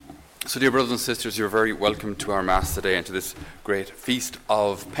So, dear brothers and sisters, you're very welcome to our Mass today and to this great feast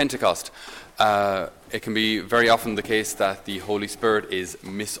of Pentecost. It can be very often the case that the Holy Spirit is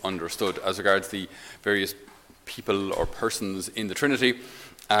misunderstood as regards the various people or persons in the Trinity.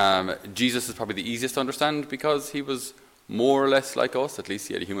 Jesus is probably the easiest to understand because he was more or less like us. At least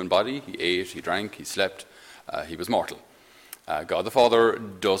he had a human body. He ate, he drank, he slept. He was mortal. God the Father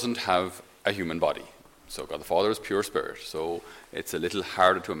doesn't have a human body. So God the Father is pure spirit. So it's a little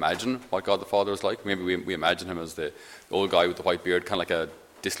harder to imagine what God the Father is like. Maybe we imagine him as the old guy with the white beard, kind of like a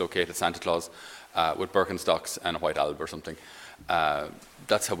dislocated Santa Claus with Birkenstocks and a white alb or something.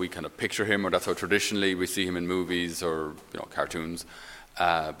 That's how we kind of picture him, or that's how traditionally we see him in movies or cartoons.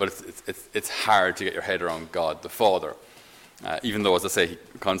 But it's hard to get your head around God the Father, even though, as I say, he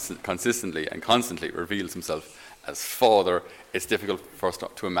consistently and constantly reveals himself as Father. It's difficult for us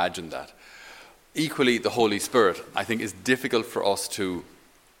to imagine that. Equally, the Holy Spirit, I think, is difficult for us to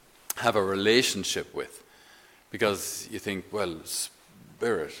have a relationship with, because you think, well, a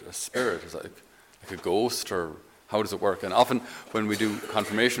spirit is like a ghost, or how does it work? And often when we do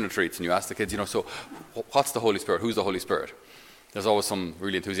confirmation retreats and you ask the kids, so what's the Holy Spirit? Who's the Holy Spirit? There's always some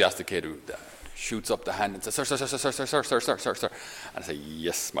really enthusiastic kid who shoots up the hand and says, sir. And I say,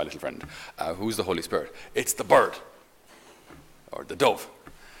 yes, my little friend. Who's the Holy Spirit? It's the bird, or the dove.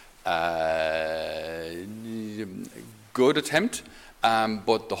 Good attempt,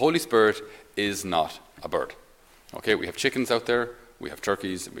 but the Holy Spirit is not a bird. Okay, we have chickens out there, we have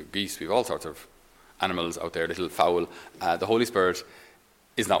turkeys, we have geese, we have all sorts of animals out there, little fowl. The Holy Spirit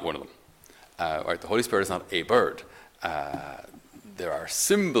is not one of them. The Holy Spirit is not a bird. There are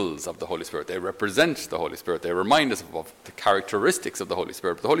symbols of the Holy Spirit. They represent the Holy Spirit. They remind us of the characteristics of the Holy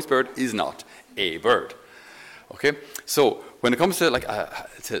Spirit. But the Holy Spirit is not a bird. Okay, so when it comes to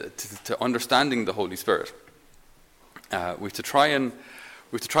to understanding the Holy Spirit, we have to try and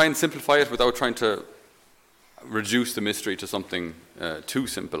simplify it without trying to reduce the mystery to something too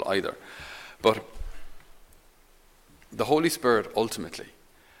simple either. But the Holy Spirit ultimately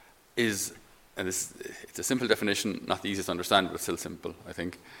is, and it's a simple definition, not the easiest to understand, but still simple, I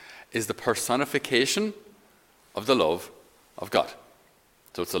think, is the personification of the love of God.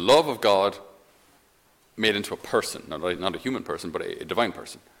 So it's the love of God made into a person, not a human person, but a divine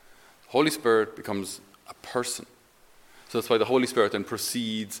person. The Holy Spirit becomes a person. So that's why the Holy Spirit then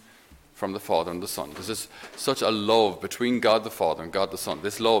proceeds from the Father and the Son. There's such a love between God the Father and God the Son.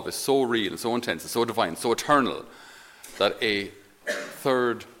 This love is so real and so intense and so divine, so eternal, that a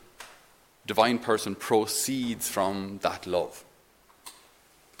third divine person proceeds from that love.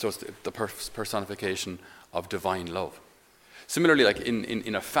 So it's the personification of divine love. Similarly, like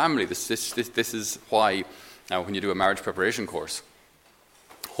in a family, this is why, now when you do a marriage preparation course,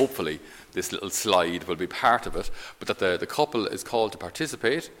 hopefully this little slide will be part of it, but that the couple is called to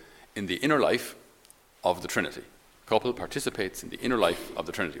participate in the inner life of the Trinity. Couple participates in the inner life of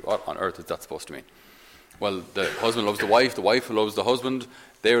the Trinity. What on earth is that supposed to mean? Well, the husband loves the wife loves the husband.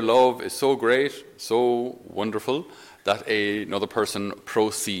 Their love is so great, so wonderful, that another person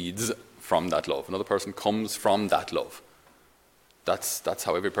proceeds from that love. Another person comes from that love. That's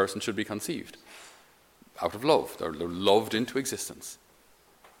how every person should be conceived. Out of love. They're loved into existence.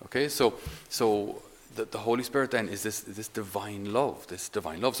 Okay, so the Holy Spirit then is this divine love,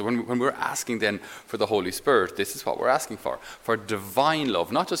 So when we're asking then for the Holy Spirit, this is what we're asking for divine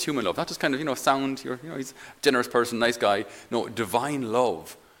love, not just human love, not just kind of, sound, he's a generous person, nice guy. No, divine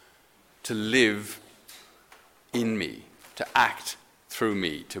love to live in me, to act through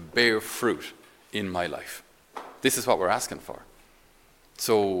me, to bear fruit in my life. This is what we're asking for.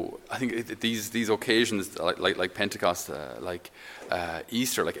 So I think these occasions, like Pentecost, like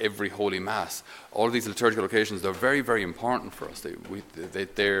Easter, like every Holy Mass, all of these liturgical occasions, they're very, very important for us. They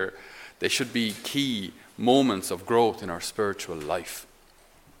should be key moments of growth in our spiritual life.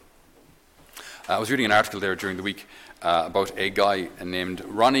 I was reading an article there during the week about a guy named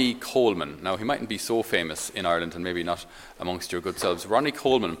Ronnie Coleman. Now, he mightn't be so famous in Ireland, and maybe not amongst your good selves. Ronnie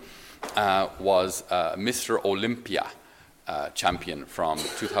Coleman was Mr. Olympia champion from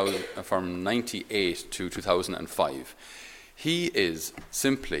 1998 to 2005. He is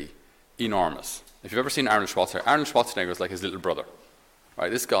simply enormous. If you've ever seen Arnold Schwarzenegger is like his little brother.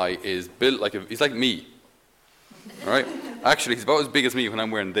 Right? This guy is built he's like me. All right? Actually, he's about as big as me when I'm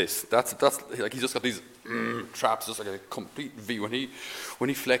wearing this. That's like he's just got these traps, just like a complete V. When he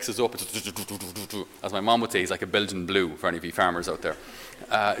flexes up, it's, as my mom would say, he's like a Belgian blue for any of you farmers out there.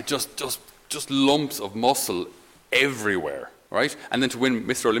 Just lumps of muscle everywhere, right? And then to win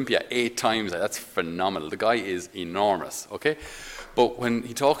Mr. Olympia 8 times, that's phenomenal. The guy is enormous, okay? But when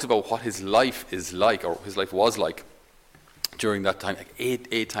he talks about what his life is like, or his life was like, during that time, like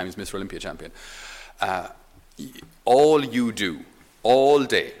eight times Mr. Olympia champion. All you do, all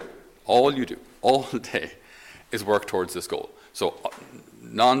day, is work towards this goal. So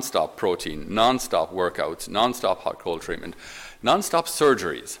non-stop protein, non-stop workouts, non-stop hot-cold treatment, non-stop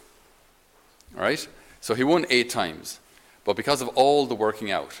surgeries. All right? So he won 8 times. But because of all the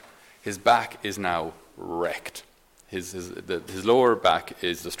working out, his back is now wrecked. His lower back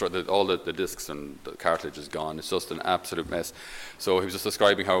is destroyed. All the discs and the cartilage is gone. It's just an absolute mess. So he was just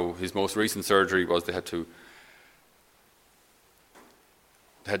describing how his most recent surgery was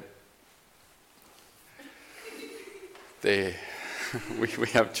we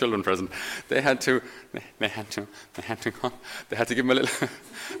have children present. They had to give him a little.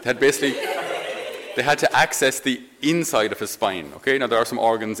 They had to access the inside of his spine. Okay, now there are some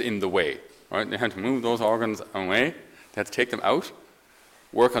organs in the way. Right, they had to move those organs away. They had to take them out,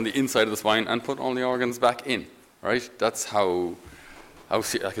 work on the inside of the spine, and put all the organs back in. Right, that's how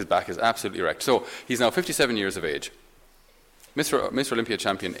his back is absolutely wrecked. So he's now 57 years of age, Mr. Olympia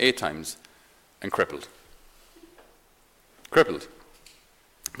champion 8 times, and crippled.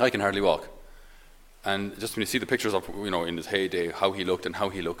 I can hardly walk. And just when you see the pictures of, in his heyday, how he looked and how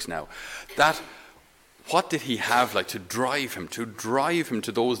he looks now, what did he have like to drive him to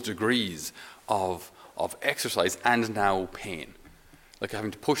those degrees of exercise and now pain? Like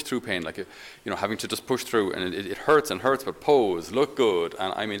having to push through pain, like having to just push through, and it hurts, but pose, look good,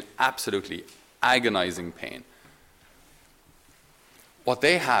 and I mean absolutely agonizing pain. What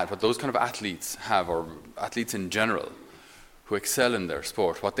those kind of athletes have, or athletes in general, who excel in their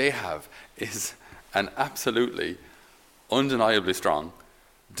sport, what they have is an absolutely, undeniably strong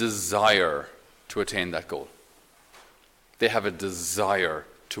desire to attain that goal. They have a desire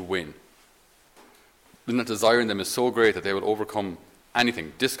to win. And that desire in them is so great that they will overcome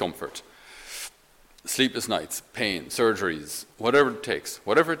anything, discomfort, sleepless nights, pain, surgeries, whatever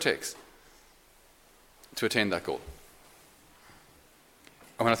it takes to attain that goal.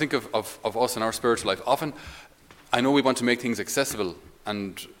 And when I think of us in our spiritual life, often I know we want to make things accessible,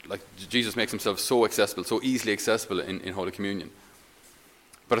 and like Jesus makes himself so accessible, so easily accessible in Holy Communion.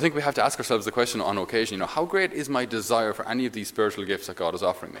 But I think we have to ask ourselves the question on occasion, how great is my desire for any of these spiritual gifts that God is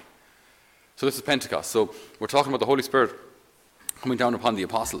offering me? So this is Pentecost. So we're talking about the Holy Spirit coming down upon the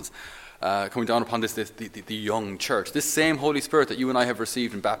apostles, coming down upon the young church, this same Holy Spirit that you and I have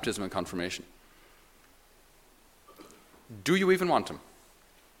received in baptism and confirmation. Do you even want him?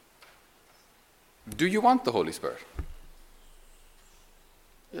 Do you want the Holy Spirit?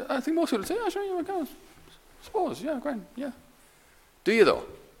 Yeah, I think most people say, sure, you can. Suppose, yeah, great, yeah. Do you though?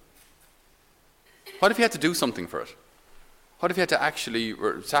 What if you had to do something for it? What if you had to actually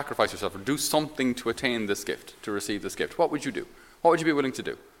sacrifice yourself or do something to attain this gift, to receive this gift? What would you do? What would you be willing to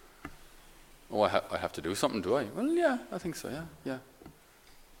do? Oh, I have to do something, do I? Well, yeah, I think so, yeah.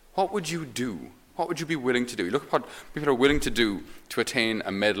 What would you do? What would you be willing to do? Look at what people are willing to do to attain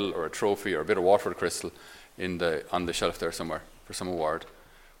a medal or a trophy or a bit of Waterford crystal on the shelf there somewhere for some award.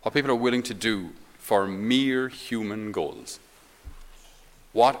 What people are willing to do for mere human goals.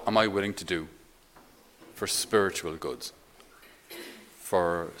 What am I willing to do for spiritual goods?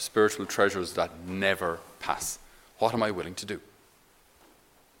 For spiritual treasures that never pass. What am I willing to do?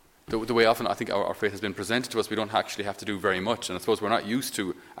 The way often I think our faith has been presented to us, we don't actually have to do very much, and I suppose we're not used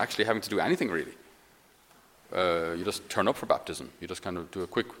to actually having to do anything really. You just turn up for baptism. You just kind of do a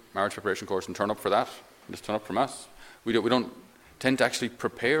quick marriage preparation course and turn up for that. You just turn up for Mass. We don't tend to actually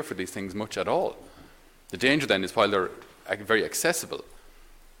prepare for these things much at all. The danger then is while they're very accessible,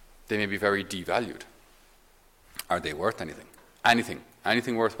 they may be very devalued. Are they worth anything?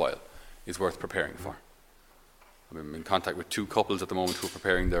 Anything worthwhile is worth preparing for. I'm in contact with 2 couples at the moment who are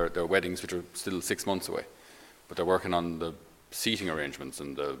preparing their weddings, which are still 6 months away. But they're working on the seating arrangements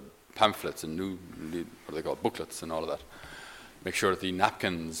and the pamphlets and what are they called, booklets and all of that. Make sure that the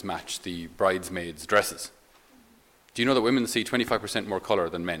napkins match the bridesmaids' dresses. Do you know that women see 25% more colour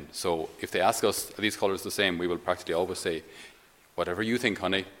than men? So if they ask us, are these colours the same, we will practically always say, whatever you think,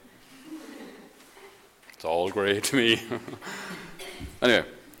 honey. It's all grey to me. Anyway,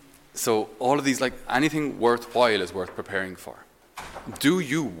 so all of these, anything worthwhile is worth preparing for. Do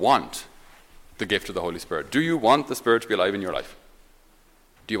you want the gift of the Holy Spirit? Do you want the Spirit to be alive in your life?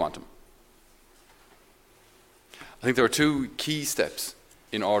 Do you want him? I think there are 2 key steps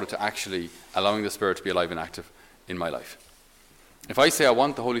in order to actually allowing the Spirit to be alive and active in my life. If I say I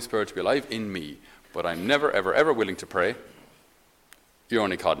want the Holy Spirit to be alive in me, but I'm never, ever, ever willing to pray, you're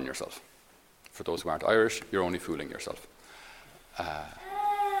only codding yourself. For those who aren't Irish, you're only fooling yourself.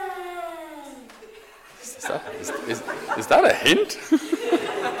 Is that a hint?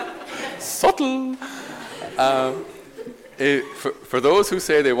 Subtle. For those who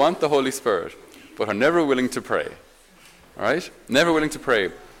say they want the Holy Spirit, but are never willing to pray, all right? Never willing to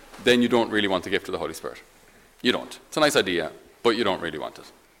pray, then you don't really want the gift of the Holy Spirit. You don't. It's a nice idea, but you don't really want it.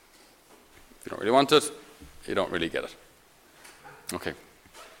 If you don't really want it, you don't really get it. Okay.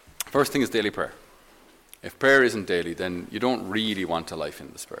 First thing is daily prayer. If prayer isn't daily, then you don't really want a life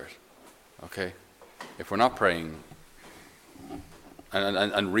in the Spirit. Okay? If we're not praying,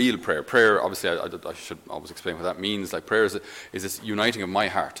 and real prayer, obviously I should always explain what that means. Like prayer is this uniting of my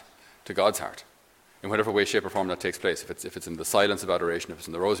heart to God's heart, in whatever way, shape or form that takes place. If it's in the silence of adoration, if it's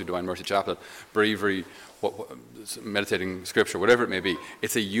in the Rosary, Divine Mercy Chaplet, bravery, meditating Scripture, whatever it may be,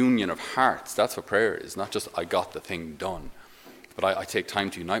 it's a union of hearts. That's what prayer is, not just I got the thing done. But I take time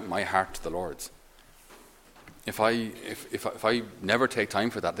to unite my heart to the Lord's. If I never take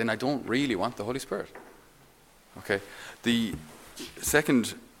time for that, then I don't really want the Holy Spirit. Okay? The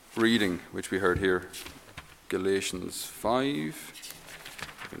second reading, which we heard here, Galatians 5.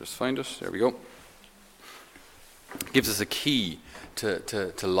 I can just find it. There we go. Gives us a key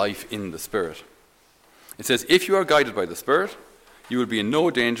to life in the Spirit. It says, if you are guided by the Spirit, you will be in no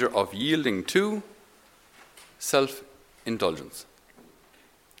danger of yielding to self-indulgence.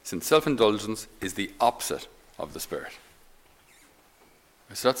 Since self-indulgence is the opposite of the Spirit.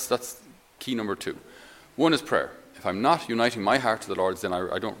 So that's key number 2. One is prayer. If I'm not uniting my heart to the Lord's, then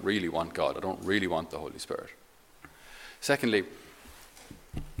I don't really want God. I don't really want the Holy Spirit. Secondly,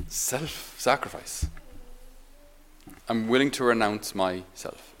 self-sacrifice. I'm willing to renounce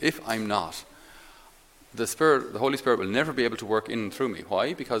myself. If I'm not, the Holy Spirit will never be able to work in and through me.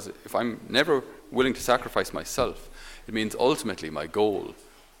 Why? Because if I'm never willing to sacrifice myself, it means ultimately my goal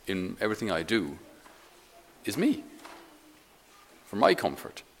in everything I do is me. For my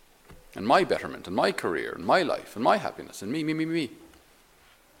comfort, and my betterment, and my career, and my life, and my happiness, and me.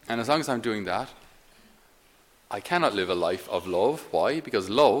 And as long as I'm doing that, I cannot live a life of love. Why? Because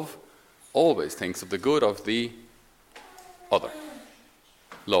love always thinks of the good of the other.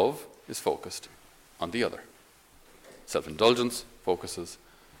 Love is focused on the other. Self-indulgence focuses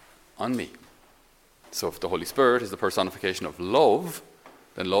on me. So if the Holy Spirit is the personification of love,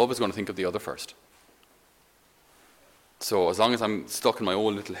 then love is going to think of the other first. So as long as I'm stuck in my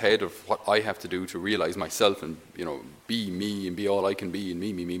own little head of what I have to do to realize myself and, be me and be all I can be and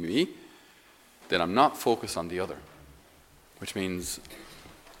me, then I'm not focused on the other, which means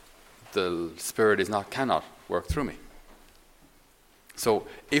the Spirit cannot work through me. So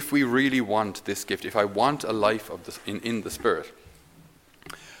if we really want this gift, if I want a life of this in the Spirit,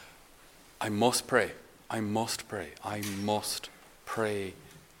 I must pray. I must pray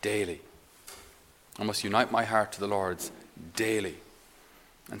daily. I must unite my heart to the Lord's daily.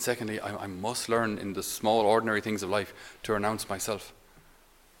 And secondly, I must learn in the small, ordinary things of life to renounce myself.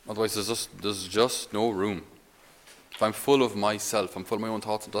 Otherwise, there's just no room. If I'm full of myself, I'm full of my own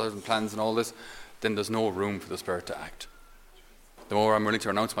thoughts and desires and plans and all this, then there's no room for the Spirit to act. The more I'm willing to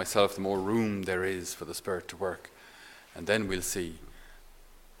renounce myself, the more room there is for the Spirit to work. And then we'll see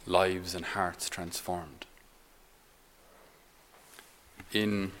lives and hearts transformed.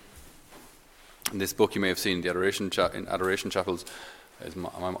 In this book you may have seen, the Adoration Chapels. Am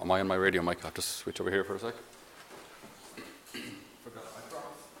I on my radio mic? I'll have to switch over here for a sec.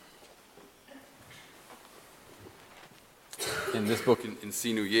 In this book, in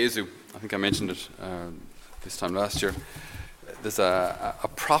Sinu Jesu, I think I mentioned it this time last year, there's a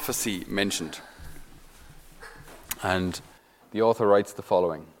prophecy mentioned. And the author writes the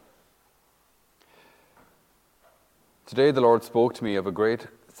following. Today the Lord spoke to me of a great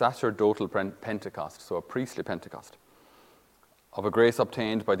sacerdotal Pentecost, so a priestly Pentecost, of a grace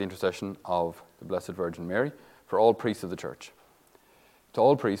obtained by the intercession of the Blessed Virgin Mary for all priests of the Church. To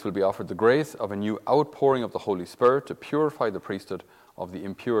all priests will be offered the grace of a new outpouring of the Holy Spirit to purify the priesthood of the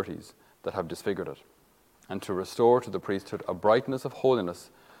impurities that have disfigured it, and to restore to the priesthood a brightness of holiness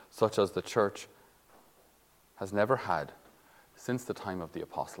such as the Church has never had since the time of the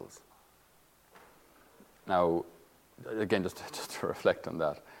apostles. Now, again, just to reflect on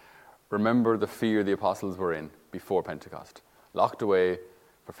that, remember the fear the apostles were in before Pentecost, locked away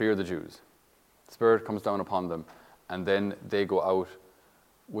for fear of the Jews. The Spirit comes down upon them, and then they go out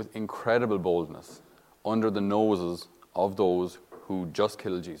with incredible boldness under the noses of those who just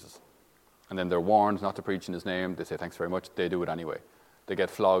killed Jesus. And then they're warned not to preach in his name. They say, thanks very much. They do it anyway. They get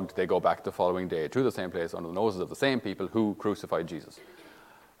flogged. They go back the following day to the same place under the noses of the same people who crucified Jesus.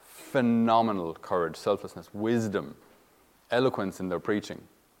 Phenomenal courage, selflessness, wisdom, eloquence in their preaching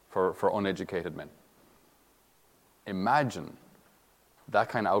for uneducated men. Imagine that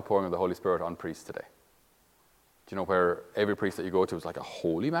kind of outpouring of the Holy Spirit on priests today. Do you know where every priest that you go to is like a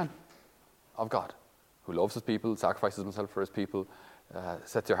holy man of God? who loves his people, sacrifices himself for his people,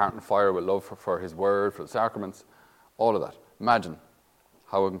 sets your heart on fire with love for his word, for the sacraments, all of that. Imagine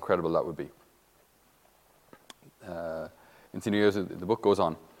how incredible that would be. In Senior Years, the book goes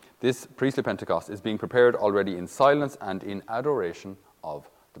on. This priestly Pentecost is being prepared already in silence and in adoration of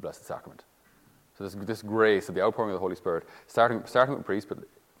the Blessed Sacrament. So this grace of the outpouring of the Holy Spirit, starting with priests, but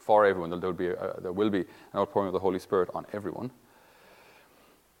for everyone, there will be an outpouring of the Holy Spirit on everyone.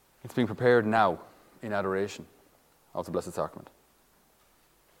 It's being prepared now in adoration of the Blessed Sacrament.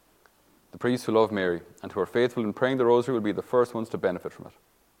 The priests who love Mary and who are faithful in praying the Rosary will be the first ones to benefit from it.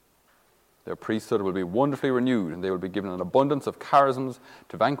 Their priesthood will be wonderfully renewed, and they will be given an abundance of charisms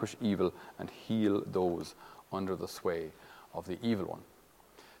to vanquish evil and heal those under the sway of the evil one.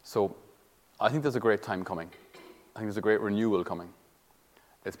 So I think there's a great time coming. I think there's a great renewal coming.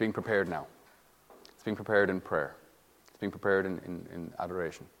 It's being prepared now. It's being prepared in prayer. It's being prepared in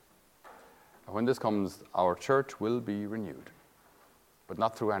adoration. And when this comes, our church will be renewed, but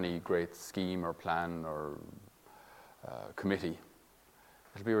not through any great scheme or plan or committee.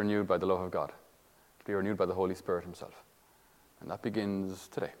 It'll be renewed by the love of God. It'll be renewed by the Holy Spirit himself. And that begins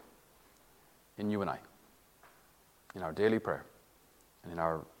today, in you and I, in our daily prayer and in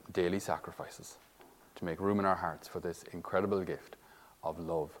our daily sacrifices, to make room in our hearts for this incredible gift of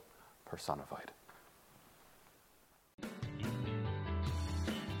love personified.